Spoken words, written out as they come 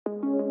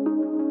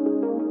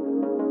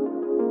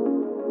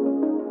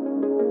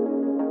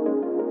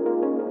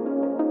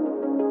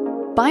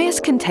Bias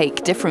can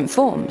take different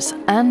forms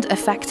and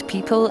affect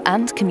people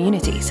and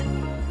communities.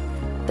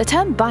 The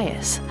term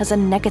bias has a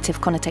negative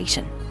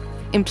connotation,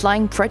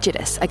 implying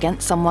prejudice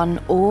against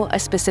someone or a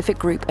specific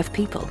group of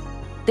people.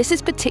 This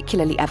is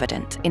particularly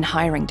evident in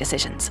hiring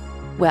decisions,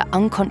 where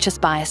unconscious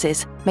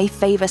biases may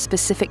favor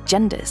specific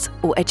genders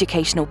or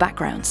educational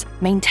backgrounds,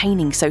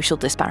 maintaining social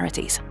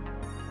disparities.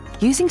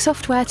 Using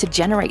software to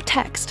generate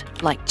text,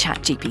 like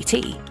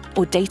ChatGPT,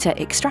 or data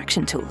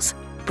extraction tools,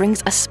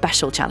 brings a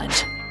special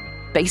challenge.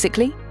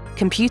 Basically,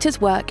 computers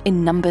work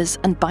in numbers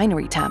and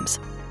binary terms,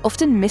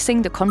 often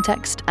missing the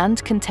context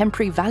and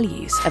contemporary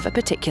values of a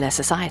particular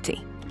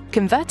society,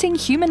 converting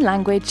human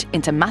language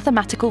into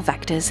mathematical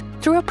vectors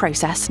through a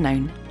process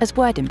known as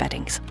word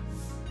embeddings.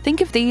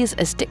 Think of these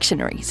as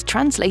dictionaries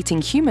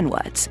translating human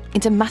words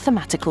into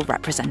mathematical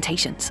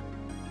representations.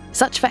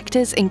 Such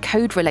vectors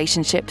encode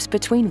relationships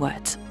between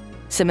words.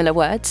 Similar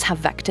words have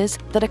vectors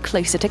that are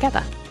closer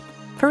together.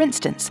 For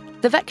instance,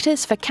 the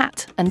vectors for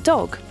cat and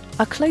dog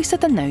are closer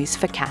than those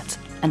for cat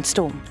and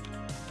storm.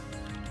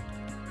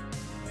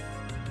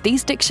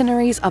 These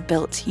dictionaries are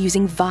built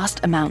using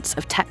vast amounts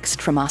of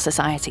text from our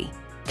society,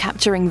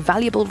 capturing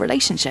valuable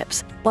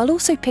relationships while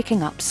also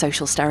picking up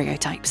social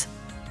stereotypes.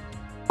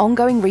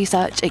 Ongoing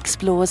research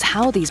explores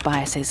how these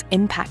biases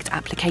impact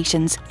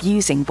applications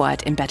using word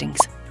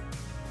embeddings.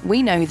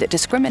 We know that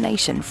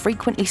discrimination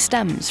frequently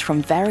stems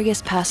from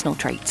various personal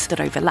traits that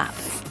overlap.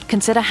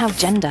 Consider how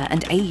gender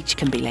and age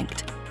can be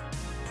linked.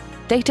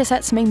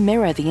 Datasets may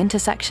mirror the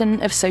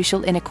intersection of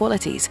social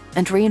inequalities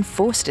and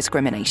reinforce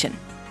discrimination,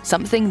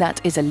 something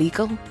that is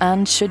illegal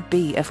and should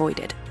be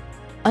avoided.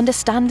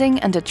 Understanding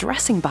and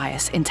addressing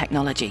bias in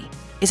technology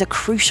is a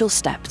crucial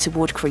step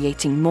toward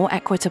creating more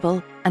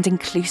equitable and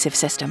inclusive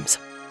systems.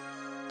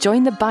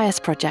 Join the Bias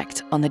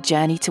Project on the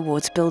journey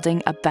towards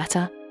building a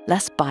better,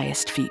 less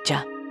biased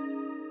future.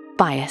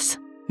 Bias: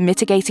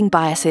 Mitigating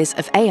Biases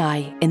of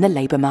AI in the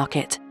Labour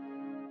Market.